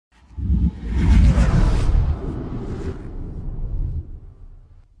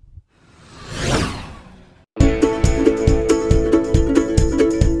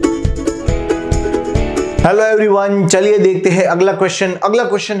Hello everyone, चलिए देखते हैं अगला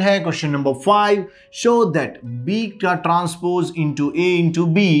क्वेश्चन है question number 5। Show that B का transpose into A into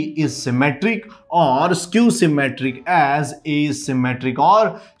B is symmetric और skew symmetric as a symmetric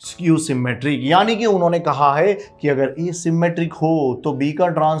और स्क्यू सिमेट्रिक। यानी कि उन्होंने कहा है कि अगर ए सिमेट्रिक हो तो बी का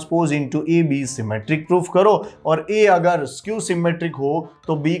transpose into A B symmetric proof करो, और ए अगर स्क्यू सिमेट्रिक हो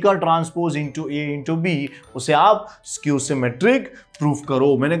तो बी का ट्रांसपोज इंटू ए इंटू बी उसे आप स्क्यू सिमेट्रिक प्रूफ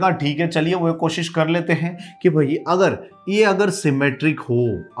करो। मैंने कहा ठीक है, चलिए वो कोशिश कर लेते हैं कि भाई अगर सिमेट्रिक हो,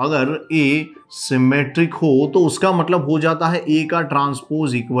 अगर ए सिमेट्रिक हो तो उसका मतलब हो जाता है ए का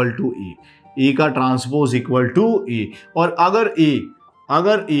ट्रांसपोज इक्वल टू ए का ट्रांसपोज इक्वल टू ए। और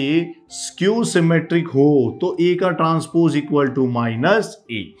अगर ए स्क्यू सिमेट्रिक हो तो ए का ट्रांसपोज इक्वल टू माइनस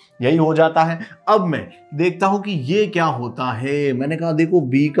ए, यही हो जाता है। अब मैं देखता हूं कि ये क्या होता है। मैंने कहा देखो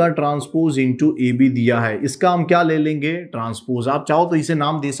बी का ट्रांसपोज इंटू ए बी दिया है, इसका हम क्या ले लेंगे, ट्रांसपोज। आप चाहो तो इसे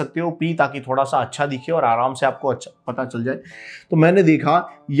नाम दे सकते हो पी, ताकि थोड़ा सा अच्छा दिखे और आराम से आपको अच्छा पता चल जाए। तो मैंने देखा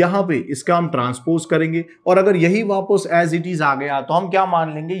यहां पे इसका हम ट्रांसपोज करेंगे, और अगर यही वापस एज इट इज आ गया तो हम क्या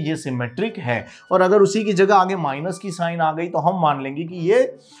मान लेंगे, ये सिमेट्रिक है। और अगर उसी की जगह आगे माइनस की साइन आ गई तो हम मान लेंगे कि ये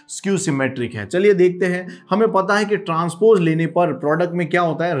स्क्यू सिमेट्रिक है। चलिए देखते हैं। हमें पता है कि ट्रांसपोज लेने पर प्रोडक्ट में क्या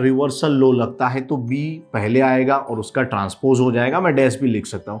होता है, रिवर्सल लॉ लगता है। तो बी पहले आएगा और उसका ट्रांसपोज हो जाएगा, मैं डैश भी लिख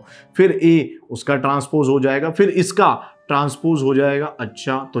सकता हूं, फिर ए उसका ट्रांसपोज हो जाएगा, फिर इसका ट्रांसपोज हो जाएगा।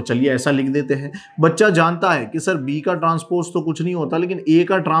 अच्छा, तो चलिए ऐसा लिख देते हैं। बच्चा जानता है कि सर बी का ट्रांसपोज तो कुछ नहीं होता, लेकिन ए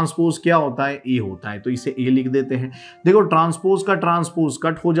का ट्रांसपोज क्या होता है, ए होता है, तो इसे ए लिख देते हैं। देखो ट्रांसपोज का ट्रांसपोज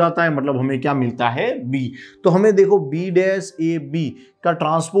कट हो जाता है, मतलब हमें क्या मिलता है, बी। तो हमें देखो बी डैश ए बी का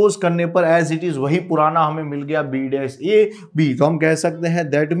ट्रांसपोज करने पर एज इट इज वही पुराना हमें मिल गया, बी डैश ए बी। तो हम कह सकते हैं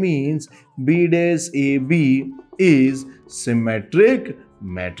that means B dash A B is symmetric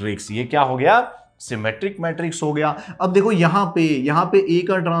matrix. ये क्या हो गया, सिमेट्रिक मैट्रिक्स हो गया। अब देखो यहाँ पे ए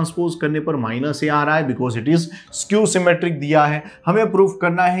का ट्रांसपोज करने पर माइनस ए आ रहा है, because it is skew symmetric दिया है। हमें प्रूफ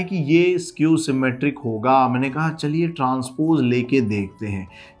करना है कि ये स्क्यू सिमेट्रिक होगा। मैंने कहा चलिए ट्रांसपोज लेके देखते हैं।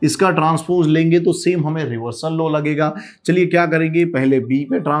 इसका ट्रांसपोज लेंगे तो सेम हमें रिवर्सल लॉ लगेगा। चलिए क्या करेंगे, पहले बी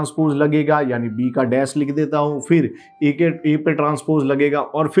पे ट्रांसपोज लगेगा, यानी बी का डैश लिख देता हूं, फिर ए पे ट्रांसपोज लगेगा,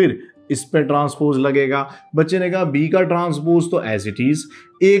 और फिर इस पे ट्रांसपोज लगेगा। बच्चे ने कहा बी का ट्रांसपोज तो एज इट इज,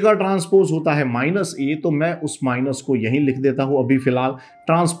 ए का ट्रांसपोज होता है माइनस ए, तो मैं उस माइनस को यहीं लिख देता हूं अभी फिलहाल।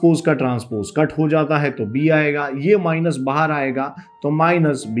 ट्रांसपोज का ट्रांसपोज कट हो जाता है तो बी आएगा, ये माइनस बाहर आएगा तो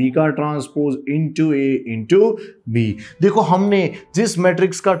माइनस बी का ट्रांसपोज इंटू ए इंटू बी। देखो हमने जिस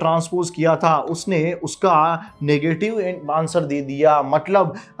मैट्रिक्स का ट्रांसपोज किया था उसने उसका नेगेटिव आंसर दे दिया।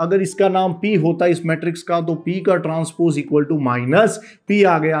 मतलब अगर इसका नाम पी होता इस मैट्रिक्स का, तो पी का transpose equal to minus P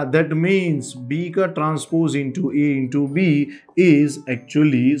आ गया। दैट मीन्स बी का transpose into A into B is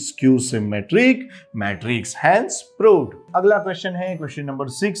actually skew symmetric matrix, hence proved. अगला क्वेश्चन है question number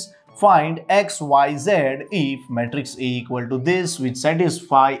 6। Find x, y, z if matrix A equal to this which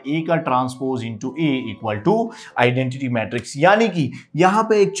satisfy A का transpose into A equal to identity matrix। यानी कि यहाँ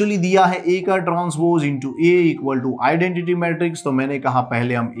पे actually दिया है A का transpose into A equal to identity matrix। तो मैंने कहा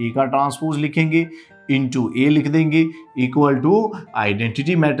पहले हम A का ट्रांसपोज लिखेंगे, into A लिख देंगे, इक्वल टू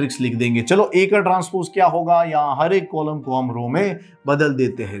आइडेंटिटी मैट्रिक्स लिख देंगे। चलो A का ट्रांसपोज क्या होगा, यहाँ हर एक कॉलम को हम रो में बदल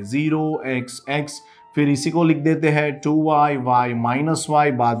देते हैं, 0x, फिर इसी को लिख देते हैं 2y, y माइनस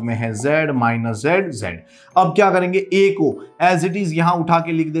वाई, बाद में है z माइनस z। अब क्या करेंगे, a को एज इट इज यहां उठा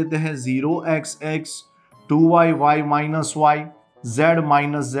के लिख देते हैं 0x, 2y, y minus Y, z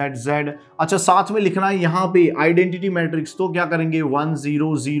minus z। अच्छा, साथ में लिखना है यहाँ पे आइडेंटिटी मैट्रिक्स, तो क्या करेंगे 1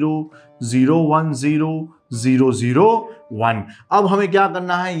 0 0 0 1 0 0 0 1। अब हमें क्या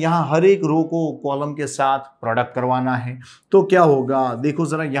करना है, यहाँ हर एक रो को कॉलम के साथ प्रोडक्ट करवाना है। तो क्या होगा, देखो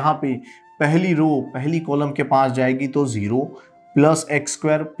जरा यहाँ पे पहली रो पहली कॉलम के पास जाएगी तो 0 प्लस एक्स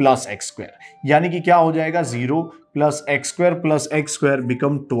स्क्वायर, यानी कि क्या हो जाएगा, 0 plus x square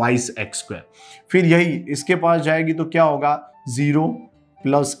become twice x square. फिर यही इसके पास जाएगी तो क्या होगा, 0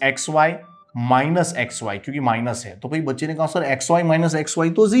 plus x Y minus x Y, क्योंकि माइनस है। तो भाई बच्चे ने कहा sir x Y minus x Y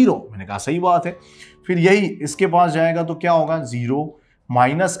तो 0, मैंने कहा सही बात है। फिर यही इसके पास जाएगा तो क्या होगा, 0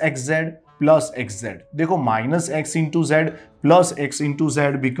 minus x Z plus x Z. देखो minus x into Z plus x into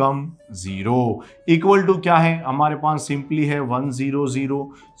Z become 0, equal to क्या है हमारे पास, सिंपली है 1 0 0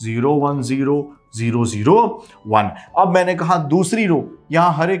 0 1 0 0 0 1। अब मैंने कहा दूसरी रो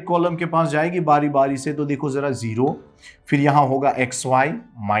यहाँ हर एक कॉलम के पास जाएगी बारी बारी से, तो देखो जरा 0, फिर यहाँ होगा x Y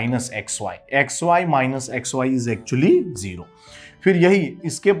minus x Y minus x Y is actually 0। फिर यही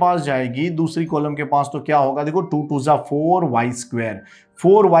इसके पास जाएगी दूसरी कॉलम के पास, तो क्या होगा, देखो 2 2 जा 4y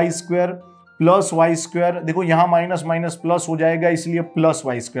square plus Y square. देखो यहाँ माइनस माइनस प्लस हो जाएगा, इसलिए प्लस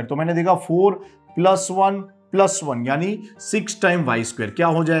वाई स्क्वायर। तो मैंने देखा 4 प्लस 1 +1 यानी 6 टाइम वाई स्क्वायर, क्या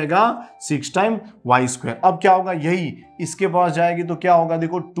हो जाएगा 6 टाइम वाई स्क्वायर। अब क्या होगा, यही इसके पास जाएगी तो क्या होगा,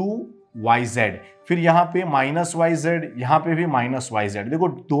 देखो 2yz, फिर यहाँ पे -yz, यहाँ पे भी -yz। देखो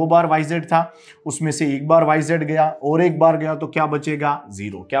 2 बार yz था, उसमें से एक बार yz गया और एक बार गया तो क्या बचेगा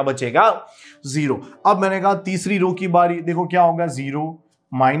 0, क्या बचेगा 0। अब मैंने कहा तीसरी रो की बारी, देखो क्या होगा 0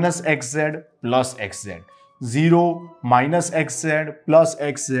 -xz + xz, 0 -xz +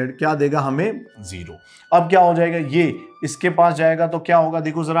 xz क्या देगा हमें 0। अब क्या हो जाएगा, ये इसके पास जाएगा तो क्या होगा,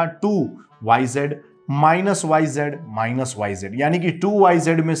 देखो जरा 2yz -yz यानी कि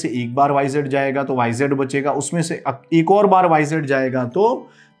 2yz में से एक बार yz जाएगा तो yz बचेगा, उसमें से एक और बार yz जाएगा तो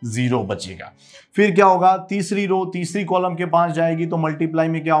 0 बचेगा। फिर क्या होगा, तीसरी रो तीसरी कॉलम के पास जाएगी तो मल्टीप्लाई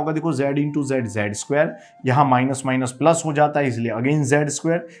में क्या होगा, देखो z × z स्क्वायर, यहाँ माइनस माइनस प्लस हो जाता है इसलिए अगेन z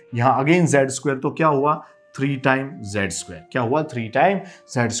स्क्वायर, यहाँ अगेन z स्क्वायर, तो क्या हुआ 3 टाइम z स्क्वायर, क्या हुआ 3 टाइम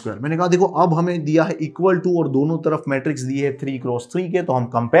z स्क्वायर। मैंने कहा देखो अब हमें दिया है इक्वल टू और दोनों तरफ मैट्रिक्स दिए है 3 × 3 के, तो हम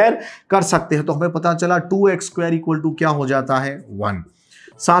कंपेयर कर सकते हैं। तो हमें पता चला 2x² = क्या हो जाता है 1,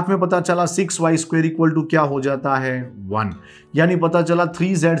 साथ में पता चला 6y² = क्या हो जाता है 1, यानी पता चला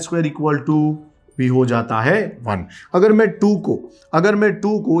 3z² = भी हो जाता है 1। अगर मैं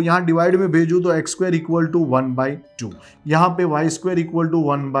 2 को यहाँ डिवाइड में भेजूं तो x² = 1/2, यहाँ पे y² =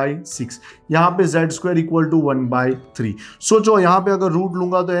 1/6, यहाँ पे z² = 1/3। सोचो यहाँ पे अगर रूट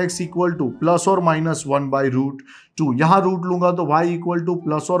लूंगा तो x = ±1/√2, यहाँ रूट लूंगा तो y =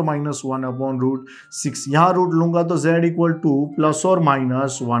 ±1/√6, यहाँ रूट लूंगा तो z =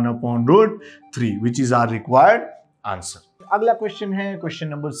 ±1/√3, which is our required answer. अगला क्वेश्चन है question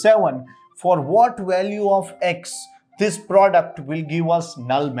number 7। For what value of x this product will give us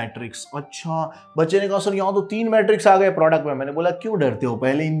null matrix। अच्छा, बच्चे ने कहा सर यहाँ तो 3 मैट्रिक्स आ गए प्रोडक्ट में। मैंने बोला क्यों डरते हो,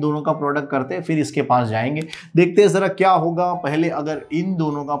 पहले इन दोनों का प्रोडक्ट करते हैं फिर इसके पास जाएंगे, देखते हैं जरा क्या होगा। पहले अगर इन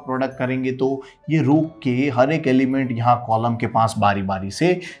दोनों का प्रोडक्ट करेंगे तो ये रो के हर एक एलिमेंट यहाँ कॉलम के पास बारी बारी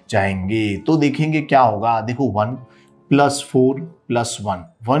से जाएंगे, तो देखेंगे क्या होगा। देखो 1 + 4 + 1,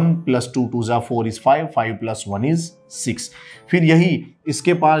 1 + 2 2 4 is 5, 5 + 1 is 6। फिर यही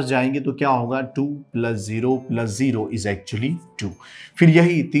इसके पास जाएंगे तो क्या होगा 2 + 0 + 0 is actually 2। फिर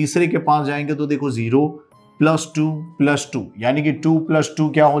यही तीसरे के पास जाएंगे तो देखो 0 + 2 + 2 यानी कि 2 + 2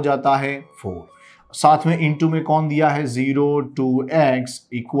 क्या हो जाता है 4। साथ में इनटू में कौन दिया है 0 2x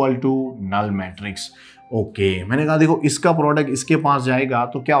 = नल मैट्रिक्स। ओके, मैंने कहा देखो इसका प्रोडक्ट इसके पास जाएगा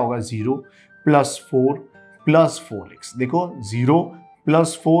तो क्या होगा 0 + 4 + 4x। देखो 0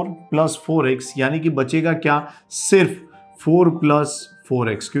 + 4 + 4x यानी कि बचेगा क्या, सिर्फ 4 +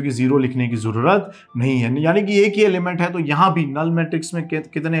 4x, क्योंकि 0 लिखने की जरूरत नहीं है, यानी कि एक ही एलिमेंट है। तो यहां भी नल मैट्रिक्स में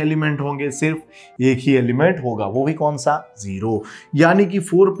कितने एलिमेंट होंगे, सिर्फ एक ही एलिमेंट होगा, वो भी कौन सा 0, यानी कि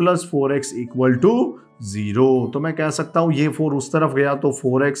 4 + 4x = 0। तो मैं कह सकता हूं ये 4 उस तरफ गया तो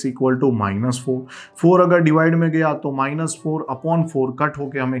 4x = -4, 4 अगर डिवाइड में गया तो -4/4 कट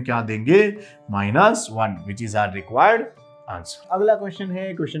होके हमें क्या देंगे -1, which is our required answer. अगला क्वेश्चन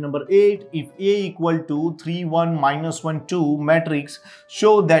है question number 8। If A = 3 1 -1 2 matrix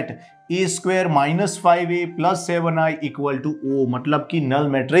show that A² - 5A + 7I = O, मतलब कि नल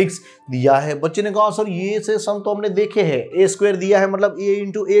मैट्रिक्स दिया है। बच्चे ने कहा सर ये से सम तो हमने देखे हैं, A² दिया है मतलब A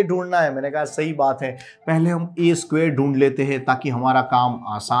 × A ढूंढना है। मैंने कहा सही बात है, पहले हम A² ढूंढ लेते हैं ताकि हमारा काम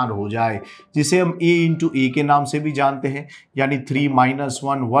आसान हो जाए, जिसे हम A × A के नाम से भी जानते हैं, यानी 3 - 1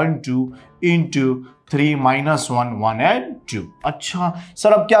 1 2 × 3 - 1 1 and 2। अच्छा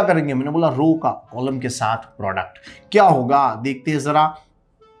सर अब क्या करेंगे, मैंने बोला रो का कॉलम के साथ प्रोडक्ट क्या होगा, देखते हैं जरा।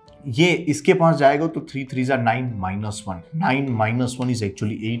 ये इसके पास जाएगा तो 3 3 9 -1, 9 - 1 is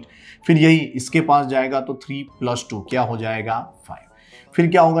actually 8। फिर यही इसके पास जाएगा तो 3 + 2 क्या हो जाएगा 5। फिर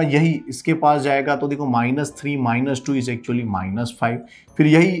क्या होगा, यही इसके पास जाएगा तो देखो -3 - 2 is actually -5। फिर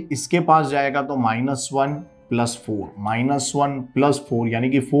यही इसके पास जाएगा तो -1 + 4, -1 + 4 यानी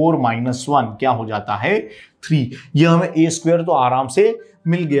कि 4 - 1 क्या हो जाता है 3। ये हमें A² तो आराम से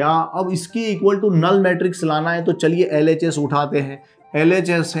मिल गया। अब इसकी इक्वल टू नल मैट्रिक्स लाना है तो चलिए LHS उठाते हैं।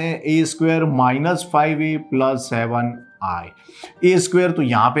 LHS है A² - 5A + 7I। A² तो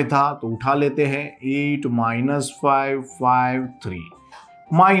यहाँ पे था तो उठा लेते हैं, 8 - 5 5 3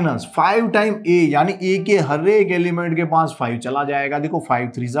 -5 टाइम A, यानी A के हर एक एलिमेंट के पास 5 चला जाएगा। देखो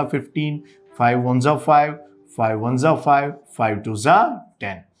 5 3 15, 5 1 5, 5 1 5, 5 2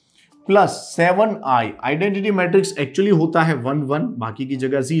 10 plus 7I। Identity matrix actually होता है 1 1, बाकी की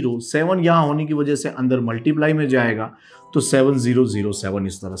जगह 0। 7 यहां होने की वजह से अंदर मल्टीप्लाई में जाएगा तो 7 0 0 7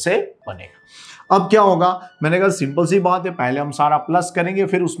 इस तरह से बनेगा। अब क्या होगा, मैंने कहा सिंपल सी बात है, पहले हम सारा प्लस करेंगे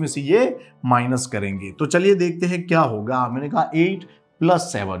फिर उसमें से ये माइनस करेंगे। तो चलिए देखते हैं क्या होगा। मैंने कहा 8 +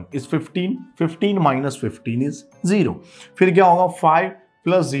 7 is 15, 15 - 15 is 0। फिर क्या होगा 5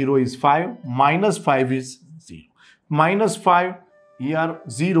 + 0 is 5, -5 is -5 यार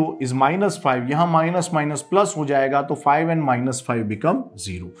 0 इज -5, यहां माइनस माइनस प्लस हो जाएगा तो 5 एंड -5 बिकम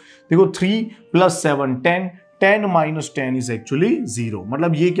 0। देखो 3 + 7 10, 10 - 10 इज एक्चुअली 0।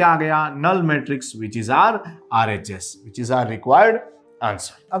 मतलब ये क्या आ गया, null matrix which is are RHS, which is are required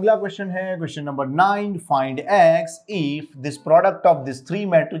answer. अगला क्वेश्चन है question number 9, find x if this product of this 3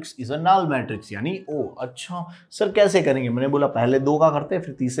 matrix is a null matrix, यानी ओ। अच्छा सर कैसे करेंगे, मैंने बोला पहले 2 का करते हैं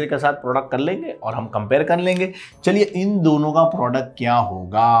फिर तीसरे के साथ प्रोडक्ट कर लेंगे और हम कंपेयर कर लेंगे। चलिए इन दोनों का प्रोडक्ट क्या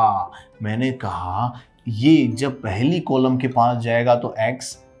होगा, मैंने कहा ये जब पहली कॉलम के पास जाएगा तो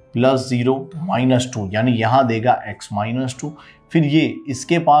x + 0 - 2, यानी यहां देगा x - 2। फिर ये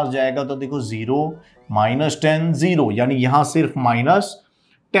इसके पास जाएगा तो देखो 0 -10 0, यानी यहां सिर्फ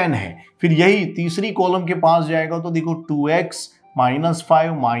 -10 है। फिर यही तीसरी कॉलम के पास जाएगा तो देखो 2x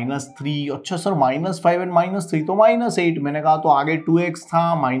 -5 -3। अच्छा सर -5 एंड -3 तो -8, मैंने कहा तो आगे 2x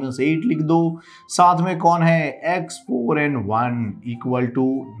था -8 लिख दो। साथ में कौन है x 4 and 1 equal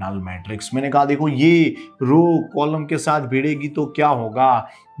to null matrix. मैंने कहा देखो ये रो कॉलम के साथ भिड़ेगी तो क्या होगा,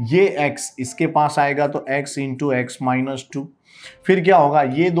 ये x इसके पास आएगा तो x × x - 2। फिर क्या होगा,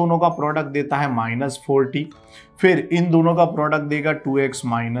 ये दोनों का प्रोडक्ट देता है -40। फिर इन दोनों का प्रोडक्ट देगा 2x -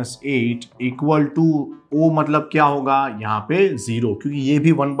 8 इक्वल टू ओ, मतलब क्या होगा यहाँ पे 0, क्योंकि ये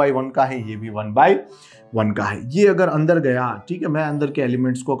भी 1/1 का है, ये भी 1/1 का है। ये अगर अंदर गया, ठीक है, मैं अंदर के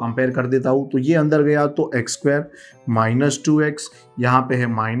एलिमेंट्स को कंपेयर कर देता हूँ, तो ये अंदर गया तो x² - 2x, यहाँ पे है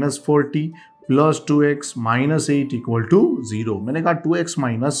 -40 + 2x - 8 इक्वल टू 0। मैंने कहा 2x -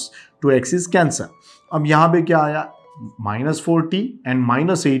 2x इज कैंसर। अब यहाँ पे क्या आया, -40 एंड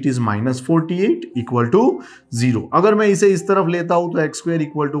 -8 इज -48 इक्वल टू 0। अगर मैं इसे इस तरफ लेता हूं तो x²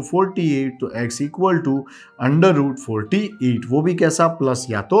 = 48, तो x = √48, वो भी कैसा, प्लस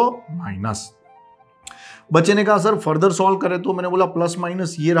या तो माइनस। बच्चे ने कहा सर फर्दर सॉल्व करें, तो मैंने बोला प्लस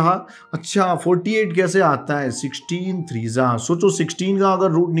माइनस ये रहा। अच्छा 48 कैसे आता है, 16 3 सोचो 16 का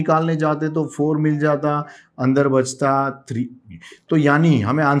अगर रूट निकालने जाते तो 4 मिल जाता, अंदर बचता 3, तो यानी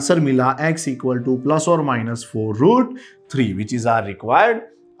हमें आंसर मिला x = +or-4√3 which is are required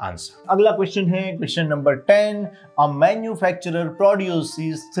answer. अगला क्वेश्चन है question number 10, a manufacturer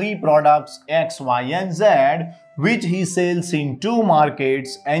produces 3 products x, y and z which he sells in 2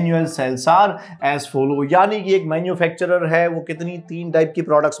 markets, annual sales are as follow। यानी कि एक मैन्युफैक्चरर है, वो कितनी 3 टाइप की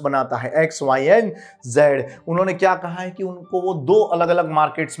प्रोडक्ट्स बनाता है x, y and z। उन्होंने क्या कहा है कि उनको वो 2 अलग अलग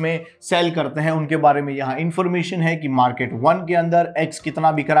मार्केट्स में सेल करते हैं, उनके बारे में यहाँ इंफॉर्मेशन है कि मार्केट 1 के अंदर x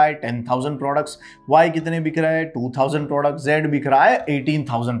कितना बिक रहा है 10,000 प्रोडक्ट्स, y कितने बिक रहा है 2,000 प्रोडक्ट्स, z बिक रहा है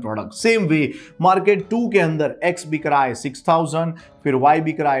 18,000 प्रोडक्ट्स। सेम वे मार्केट 2 के अंदर x बिक रहा है 6,000, फिर y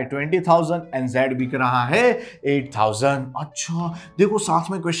बिक रहा है 20,000 एंड z बिक रहा है 8,000। अच्छा देखो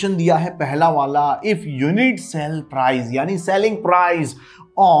साथ में क्वेश्चन दिया है पहला वाला, इफ यूनिट सेल प्राइस यानी selling price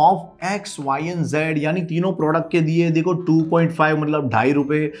of x, y and z, यानी तीनों प्रोडक्ट के दिए, देखो 2.5 मतलब 2.5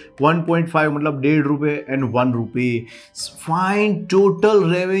 रुपए, 1.5 मतलब 1.5 रुपए एंड 1 रुपए। Find total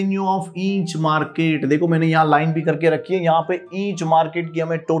revenue of each market. देखो मैंने यहाँ लाइन भी करके रखी है, यहाँ पे ईच मार्केट की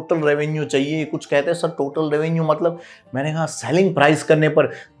हमें टोटल रेवेन्यू चाहिए। कुछ कहते हैं सर टोटल रेवेन्यू मतलब, मैंने कहा सेलिंग प्राइस करने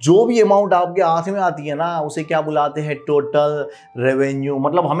पर जो भी अमाउंट आपके हाथ में आती है ना, उसे क्या बुलाते हैं, टोटल रेवेन्यू।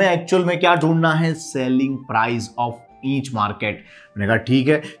 मतलब हमें एक्चुअल में क्या ढूंढना है, selling price of each market. मैंने कहा ठीक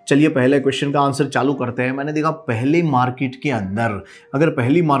है, चलिए पहले क्वेश्चन का आंसर चालू करते हैं। मैंने देखा पहले मार्केट के अंदर, अगर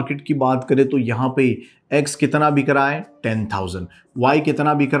पहली मार्केट की बात करें तो यहाँ पे x कितना बिक रहा है 10,000, y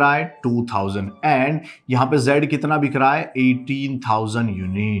कितना बिक रहा है 2,000 एंड यहाँ पे z कितना बिक रहा है 18,000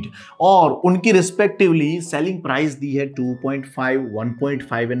 यूनिट, और उनकी रिस्पेक्टिवली सेलिंग प्राइस दी है 2.5,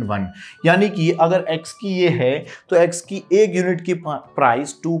 1.5 एंड 1। यानी कि अगर x की ये है तो x की एक यूनिट की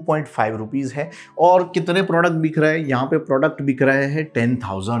प्राइस 2.5 रुपीज है, और कितने प्रोडक्ट बिक रहे हैं, यहाँ पे प्रोडक्ट बिक रहे हैं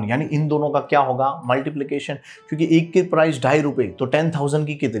 10,000, यानी इन दोनों का क्या होगा, मल्टीप्लिकेशन, क्योंकि एक की प्राइस 2.5 रुपए तो 10,000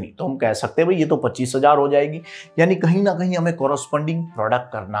 की कितनी, तो हम कह सकते हैं भाई ये तो 25,000 हो जाएगी। यानी कहीं ना कहीं हमें कॉरस्पॉन्डिंग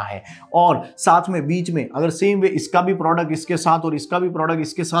प्रोडक्ट करना है, और साथ में बीच में अगर सेम वे इसका भी प्रोडक्ट इसके साथ और इसका भी प्रोडक्ट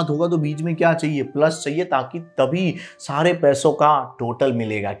इसके साथ होगा तो बीच में क्या चाहिए, प्लस चाहिए, ताकि तभी सारे पैसों का टोटल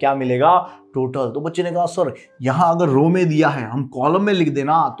मिलेगा। क्या मिलेगा, टोटल। तो बच्चे ने कहा सर यहां अगर रो में दिया है, हम कॉलम में लिख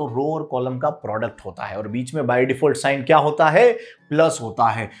देना, तो रो और कॉलम का प्रोडक्ट होता है और बीच में बाय डिफॉल्ट साइन क्या होता है, प्लस होता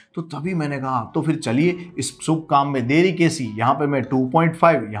है। तो तभी मैंने कहा तो फिर चलिए इस शुभ काम में देरी कैसी, यहां पे मैं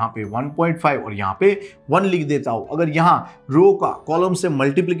 2.5, यहां पे 1.5 और यहां पे 1 लिख देता हूं। अगर यहां रो का कॉलम से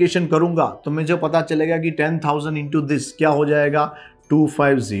मल्टीप्लिकेशन करूंगा तो मुझे पता चलेगा कि 10,000 इंटू दिस क्या हो जाएगा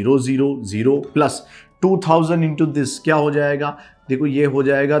 25,000 प्लस 2,000 इंटू दिस क्या हो जाएगा, देखो ये हो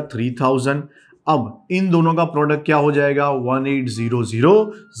जाएगा 3,000। अब इन दोनों का प्रोडक्ट क्या हो जाएगा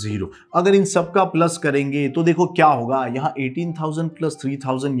 18000। अगर इन सब का प्लस करेंगे तो देखो क्या होगा, यहाँ 18,000 प्लस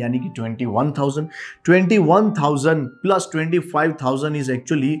 3,000 यानी कि 21,000, 21,000 प्लस 25,000 इज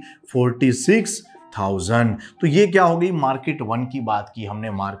एक्चुअली 46,000। तो ये क्या हो गई, मार्केट वन की बात की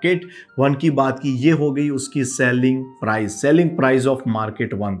हमने, मार्केट वन की बात की, ये हो गई उसकी selling price of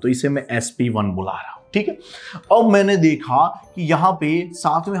market one. तो इसे मैं SP1 बुला रहा हूं, ठीक है। अब मैंने देखा कि यहाँ पे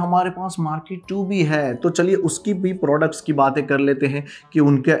साथ में हमारे पास मार्केट टू भी है, तो चलिए उसकी भी प्रोडक्ट्स की बातें कर लेते हैं कि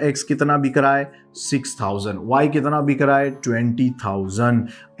उनका एक्स कितना बिक रहा है 6,000, वाई कितना बिक रहा है 20,000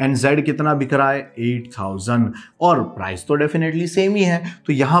 एंड जेड कितना बिक रहा है 8,000, और प्राइस तो डेफिनेटली सेम ही है।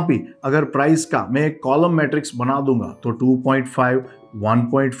 तो यहाँ पे अगर प्राइस का मैं एक कॉलम मैट्रिक्स बना दूंगा तो 2.5,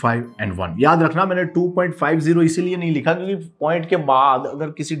 1.5 एंड 1। याद रखना मैंने 2.50 इसीलिए नहीं लिखा क्योंकि पॉइंट के बाद अगर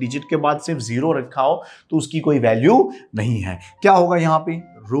किसी डिजिट के बाद सिर्फ 0 रखा हो तो उसकी कोई वैल्यू नहीं है। क्या होगा यहाँ पे,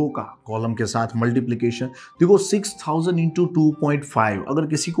 रो का कॉलम के साथ मल्टीप्लिकेशन। देखो 6,000 इंटू 2.5, अगर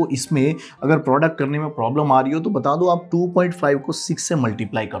किसी को इसमें अगर प्रोडक्ट करने में प्रॉब्लम आ रही हो तो बता दो आप 2.5 को 6 से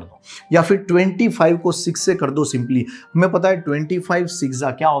मल्टीप्लाई कर दो या फिर 25 को 6 से कर दो सिंपली। हमें पता है 25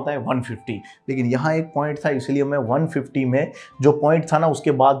 6 क्या होता है 150, लेकिन यहाँ एक पॉइंट था इसलिए मैं 150 में जो पॉइंट था ना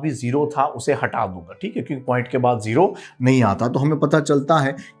उसके बाद भी 0 था उसे हटा दूंगा, ठीक है, क्योंकि पॉइंट के बाद 0 नहीं आता। तो हमें पता चलता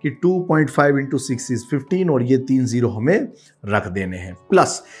है कि 2.5 इंटू 6 इज 15 और ये 3 0 हमें रख देने हैं।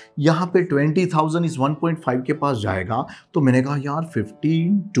 प्लस यहाँ पे 20,000 इस 1.5 के पास जाएगा तो मैंने कहा यार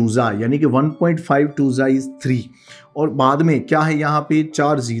 15 2 यानी कि 1.5 2 इज 3, और बाद में क्या है यहाँ पे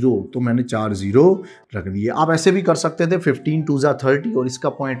 4 0, तो मैंने 4 0 रख दिए। आप ऐसे भी कर सकते थे 15 2 30 और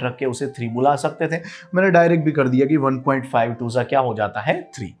इसका पॉइंट रख के उसे 3 बुला सकते थे, मैंने डायरेक्ट भी कर दिया कि 1.5 2 क्या हो जाता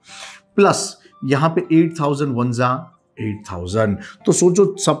है 3। प्लस यहाँ पे 8,000 1 8,000, तो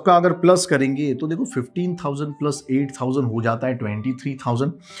सोचो सबका अगर प्लस करेंगे तो देखो 15,000 प्लस 8,000 हो जाता है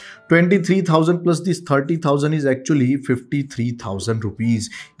 23,000, 23,000 plus this 30,000 is actually 53,000 rupees.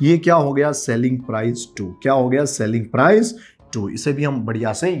 ये क्या हो गया, सेलिंग प्राइस 2। क्या हो गया, सेलिंग प्राइस 2। इसे भी हम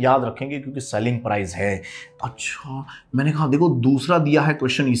बढ़िया से याद रखेंगे क्योंकि सेलिंग प्राइस है। अच्छा, मैंने कहा देखो दूसरा दिया है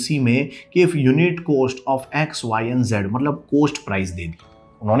क्वेश्चन इसी में कि if unit cost of x Y and Z, मतलब कॉस्ट प्राइस दे दी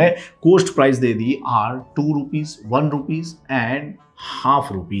उन्होंने, cost price they the are 2 rupees 1 rupees and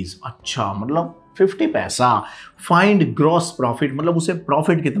half rupees. अच्छा, मतलब 50 पैसा। फाइंड ग्रॉस प्रॉफिट, मतलब उसे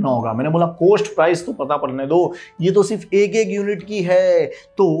प्रॉफिट कितना होगा। मैंने बोला कॉस्ट प्राइस तो पता पड़ने दो, ये तो सिर्फ एक यूनिट की है।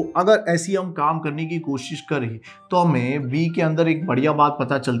 तो अगर ऐसी हम काम करने की कोशिश करें तो हमें बी के अंदर एक बढ़िया बात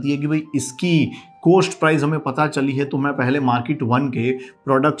पता चलती है कि भाई इसकी कॉस्ट प्राइस हमें पता चली है। तो मैं पहले मार्केट वन के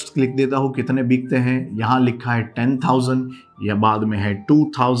प्रोडक्ट्स लिख देता हूँ कितने बिकते हैं। यहाँ लिखा है 10,000, या बाद में है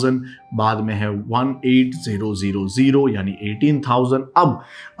 2,000, बाद में है 18,000 यानी 18,000।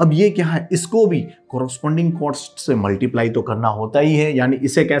 अब ये क्या है, इसको भी कोरस्पॉन्डिंग कॉस्ट से मल्टीप्लाई तो करना होता ही है, यानी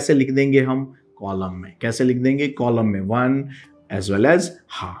इसे कैसे लिख देंगे हम, कॉलम में। कैसे लिख देंगे, कॉलम में 1 एज वेल एज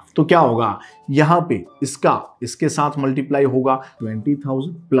हाफ। तो क्या होगा, यहाँ पे इसका इसके साथ मल्टीप्लाई होगा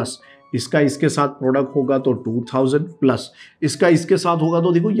 20,000 प्लस इसका इसके साथ प्रोडक्ट होगा तो 2,000 प्लस इसका इसके साथ होगा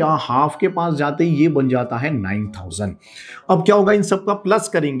तो देखो यहाँ हाफ के पास जाते ही ये बन जाता है 9,000। अब क्या होगा, इन सब का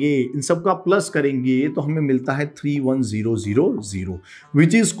प्लस करेंगे तो हमें मिलता है 31,000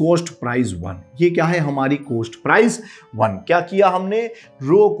 विच इज कॉस्ट प्राइस 1। ये क्या है, हमारी कॉस्ट प्राइस 1। क्या किया हमने,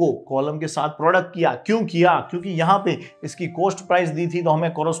 रो को कॉलम के साथ प्रोडक्ट किया। क्यों किया, क्योंकि यहाँ पे इसकी कॉस्ट प्राइस दी थी तो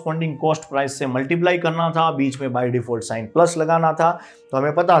हमें कोरस्पॉन्डिंग कॉस्ट प्राइस से मल्टीप्लाई करना था, बीच में बाय डिफॉल्ट साइन प्लस लगाना था। तो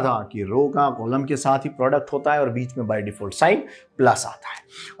हमें पता था कि रो का कॉलम के साथ ही प्रोडक्ट होता है और बीच में बाय डिफॉल्ट साइन प्लस आता है।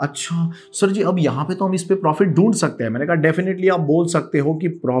 अच्छा सर जी, अब यहाँ पे तो हम इस पे प्रॉफिट ढूंढ सकते हैं। मैंने कहा डेफिनेटली आप बोल सकते हो कि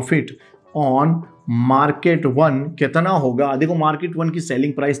प्रॉफिट ऑन मार्केट वन कितना होगा। देखो मार्केट वन की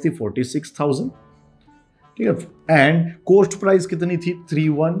सेलिंग प्राइस थी 46,000, ठीक है, एंड कॉस्ट प्राइस कितनी थी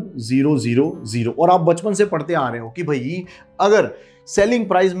 31,000। और आप बचपन से पढ़ते आ रहे हो कि भाई अगर सेलिंग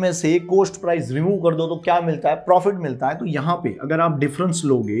प्राइस में से कॉस्ट प्राइस रिमूव कर दो तो क्या मिलता है, प्रॉफिट मिलता है। तो यहां पे अगर आप डिफरेंस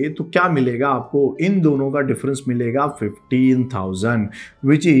लोगे तो क्या मिलेगा आपको, इन दोनों का डिफरेंस मिलेगा 15,000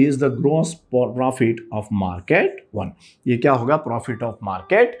 which is the gross profit of market one. ये क्या होगा, प्रॉफिट ऑफ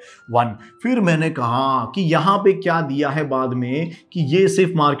मार्केट वन। फिर मैंने कहा कि यहां पे क्या दिया है बाद में कि ये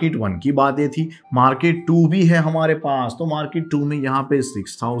सिर्फ मार्केट वन की बातें थी, मार्केट टू भी है हमारे पास। तो मार्केट टू में यहाँ पे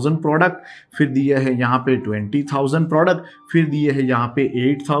 6,000 प्रोडक्ट, फिर दिए है यहाँ पे 20,000 प्रोडक्ट, फिर दिए है यहाँ पे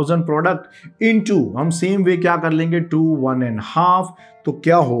 8,000 प्रोडक्ट इनटू हम सेम वे क्या कर लेंगे 2 1.5। तो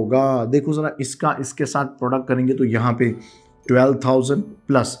क्या होगा, देखो जरा इसका इसके साथ प्रोडक्ट करेंगे तो यहाँ पे 12,000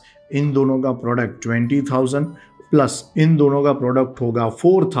 प्लस इन दोनों का प्रोडक्ट 20,000 प्लस इन दोनों का प्रोडक्ट होगा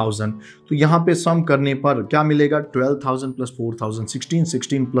 4,000। तो यहाँ पे सम करने पर क्या मिलेगा, 12,000 plus 4,000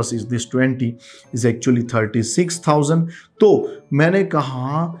 16 plus is this 20 is actually 36,000। तो मैंने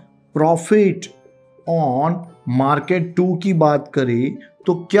कहा प्रॉफिट ऑन मार्केट 2 की बात करें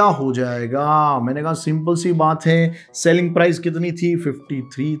तो क्या हो जाएगा? मैंने कहा सिंपल सी बात है, सेलिंग प्राइस कितनी थी?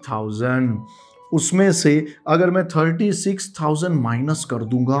 53,000। उसमें से अगर मैं 36,000 माइनस कर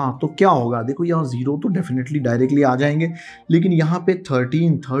दूंगा तो क्या होगा? देखो यहाँ 0 तो डेफिनेटली डायरेक्टली आ जाएंगे, लेकिन यहाँ पे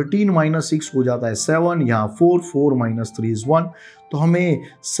 13 माइनस 6 हो जाता है 7, यहाँ 4 माइनस 3 इज 1, तो हमें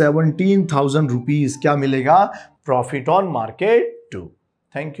 17,000 रुपीज क्या मिलेगा? Profit on market 2।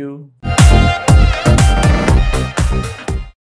 Thank you.